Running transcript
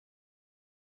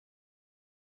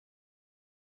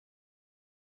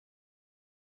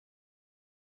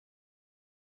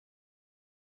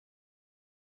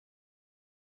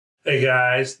Hey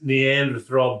guys,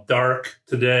 Neanderthal dark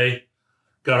today.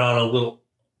 Got on a little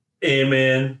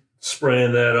Amen,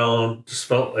 spraying that on. Just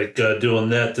felt like doing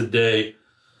that today.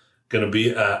 Gonna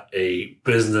be at a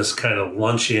business kind of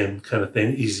luncheon kind of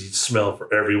thing. Easy to smell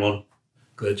for everyone.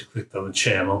 Glad you clicked on the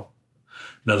channel.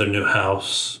 Another new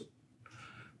house.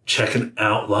 Checking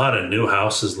out a lot of new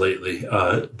houses lately.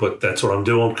 But that's what I'm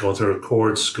doing. Going through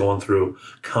accords, going through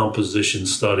composition,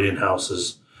 studying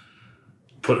houses.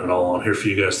 Putting it all on here for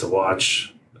you guys to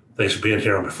watch. Thanks for being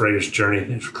here on my fragrance journey.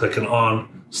 Thanks for clicking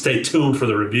on. Stay tuned for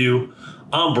the review.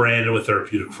 I'm Brandon with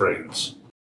Therapeutic Fragrance.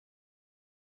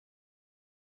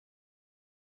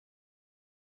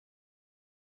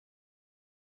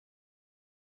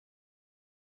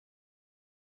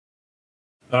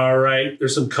 All right,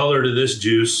 there's some color to this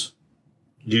juice.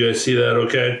 Do you guys see that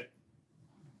okay?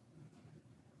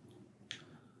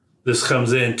 This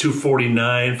comes in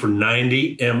 $2.49 for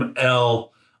 90 ml,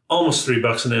 almost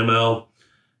 $3 an ml.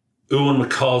 Ewan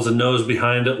McCall's the nose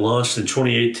behind it, launched in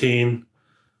 2018.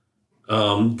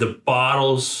 The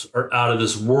bottles are out of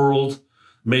this world,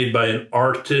 made by an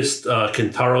artist,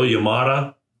 Kentaro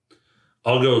Yamada.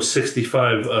 I'll go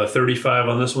 65-35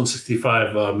 on this one,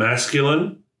 65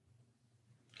 masculine.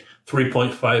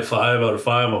 3.55 out of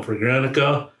 5 on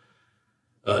Fragrantica.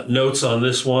 Notes on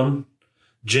this one: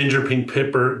 ginger, pink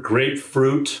pepper,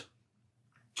 grapefruit,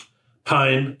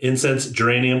 pine, incense,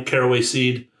 geranium, caraway,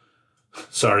 seaweed,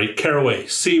 vetiver,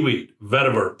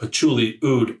 patchouli,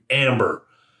 oud, amber,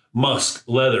 musk,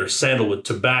 leather, sandalwood,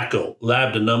 tobacco,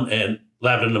 labdanum, and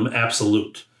labdanum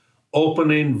absolute.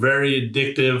 Opening, very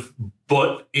addictive,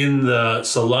 but in the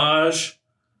sillage,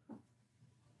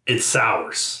 it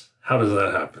sours. How does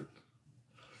that happen?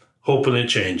 Hoping it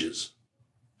changes.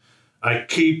 I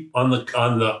keep on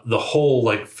the whole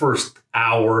like first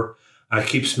hour, I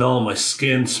keep smelling my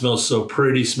skin. Smells so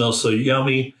pretty, smells so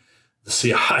yummy. The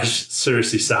sillage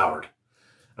seriously soured.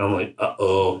 I'm like,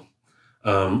 uh-oh.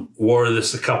 Wore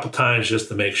this a couple times just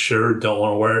to make sure. Don't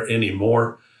want to wear it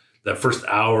anymore. That first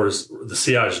hour is the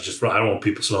sillage is just, I don't want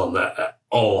people smelling that at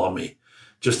all on me.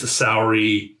 Just a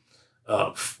soury,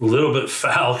 little bit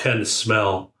foul kind of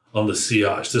smell on the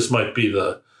sillage. This might be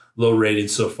the low rating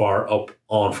so far up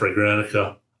on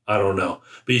Fragrantica. I don't know.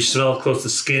 But you smell it close to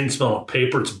skin, smell on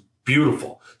paper. It's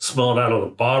beautiful. Smell it out of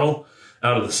the bottle,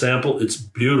 out of the sample. It's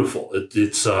beautiful.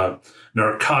 It's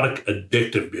narcotic,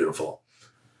 addictive, beautiful.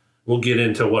 We'll get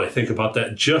into what I think about that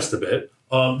in just a bit.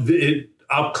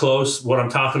 Up close, what I'm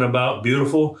talking about,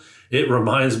 beautiful. It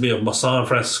reminds me of Maison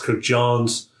Francis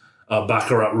Kurkdjuan's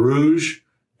Baccarat Rouge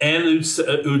and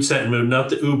Oud Satin Mood. Not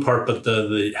the oud part, but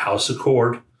the House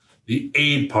Accord. The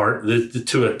aid part,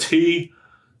 to a T.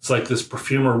 It's like this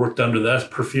perfumer worked under that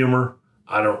perfumer.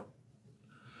 I'll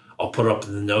put up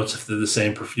in the notes if they're the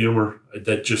same perfumer.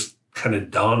 That just kind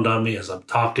of dawned on me as I'm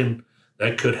talking.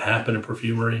 That could happen in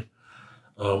perfumery.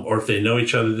 Or if they know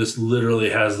each other, this literally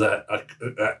has that.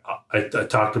 I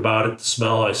talked about it, the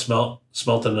smell. I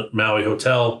smelt in the Maui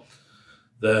Hotel,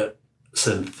 the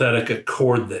synthetic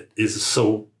accord that is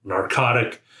so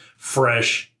narcotic,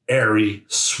 fresh, airy,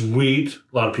 sweet.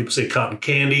 A lot of people say cotton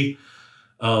candy.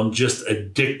 Just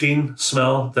addicting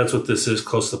smell. That's what this is,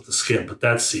 close up the skin. But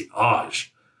that's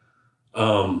sillage.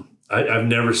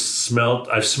 I've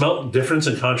smelt difference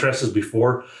and contrasts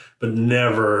before, but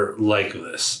never like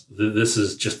this. This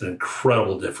is just an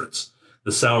incredible difference.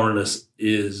 The sourness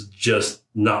is just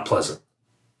not pleasant.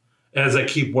 As I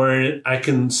keep wearing it, I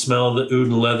can smell the oud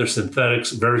and leather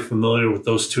synthetics. Very familiar with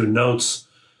those two notes.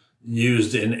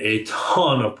 Used in a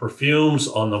ton of perfumes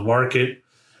on the market.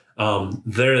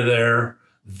 They're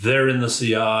in the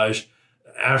sillage.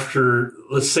 After,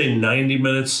 let's say, 90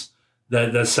 minutes,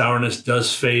 that sourness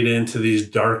does fade into these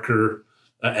darker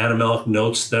animalic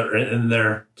notes that are in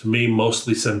there. To me,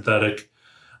 mostly synthetic.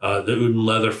 The oud and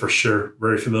leather for sure.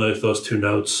 Very familiar with those two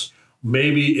notes.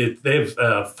 Maybe they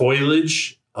have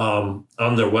foliage on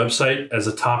their website as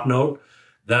a top note.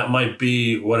 That might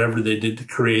be whatever they did to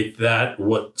create that,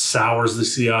 what sours the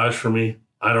sillage for me.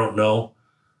 I don't know.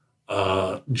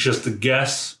 Just a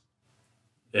guess.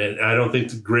 And I don't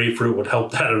think the grapefruit would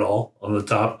help that at all on the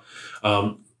top.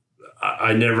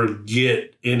 I never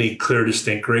get any clear,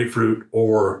 distinct grapefruit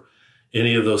or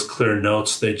any of those clear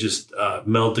notes. They just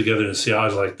meld together in a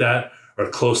sillage like that or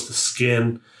close to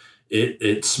skin.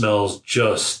 It smells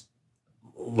just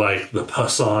like the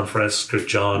Maison Francis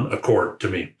Kurkdjuan Accord to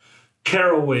me.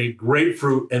 Caraway,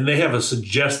 grapefruit, and they have a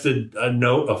suggested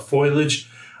note of foliage.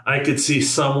 I could see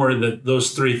somewhere that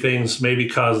those three things maybe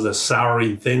caused a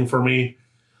souring thing for me.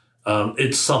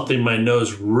 It's something my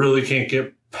nose really can't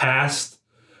get past.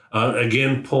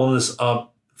 Again, pulling this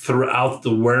up throughout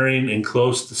the wearing and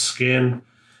close to skin.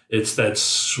 It's that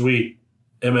sweet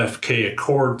MFK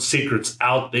Accord. Secret's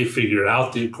out. They figured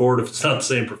out the Accord. If it's not the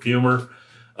same perfumer,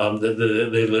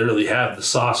 they literally have the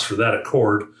sauce for that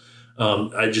Accord.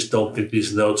 I just don't think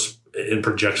these notes in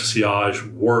Projection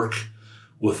Sillage work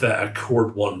with that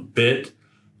Accord one bit.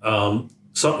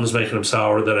 Something's making them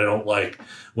sour that I don't like.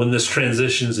 When this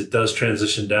transitions, it does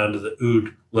transition down to the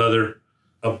oud leather,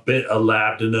 a bit of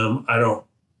labdanum.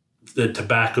 The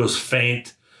tobacco's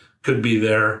faint, could be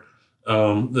there.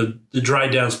 The dry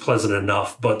down's pleasant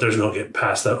enough, but there's no getting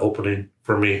past that opening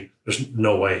for me. There's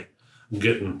no way I'm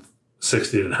getting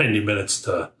 60 to 90 minutes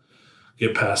to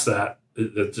get past that.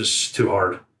 It's just too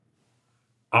hard.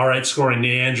 All right, scoring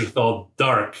Neanderthal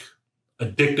Dark.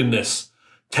 Addictiveness,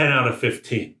 10 out of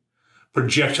 15.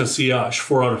 Projection Sillage,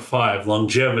 4 out of 5.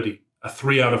 Longevity, a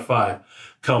 3 out of 5.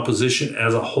 Composition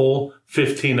as a whole,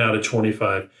 15 out of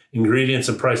 25. Ingredients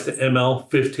and price to ml,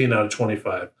 15 out of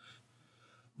 25.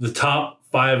 The top,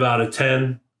 5 out of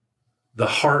 10. The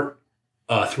heart,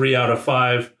 3 out of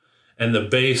 5. And the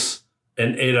base,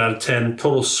 an 8 out of 10.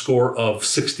 Total score of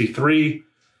 63.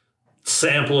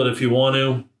 Sample it if you want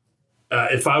to.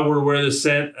 If I were to wear this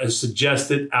scent, I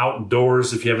suggest it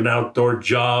outdoors if you have an outdoor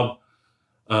job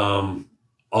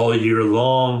all year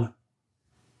long.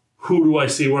 Who do I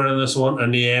see wearing this one? A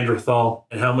Neanderthal.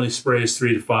 And how many sprays?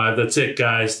 3 to 5. That's it,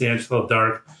 guys. Neanderthal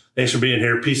Dark. Thanks for being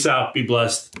here. Peace out. Be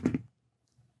blessed.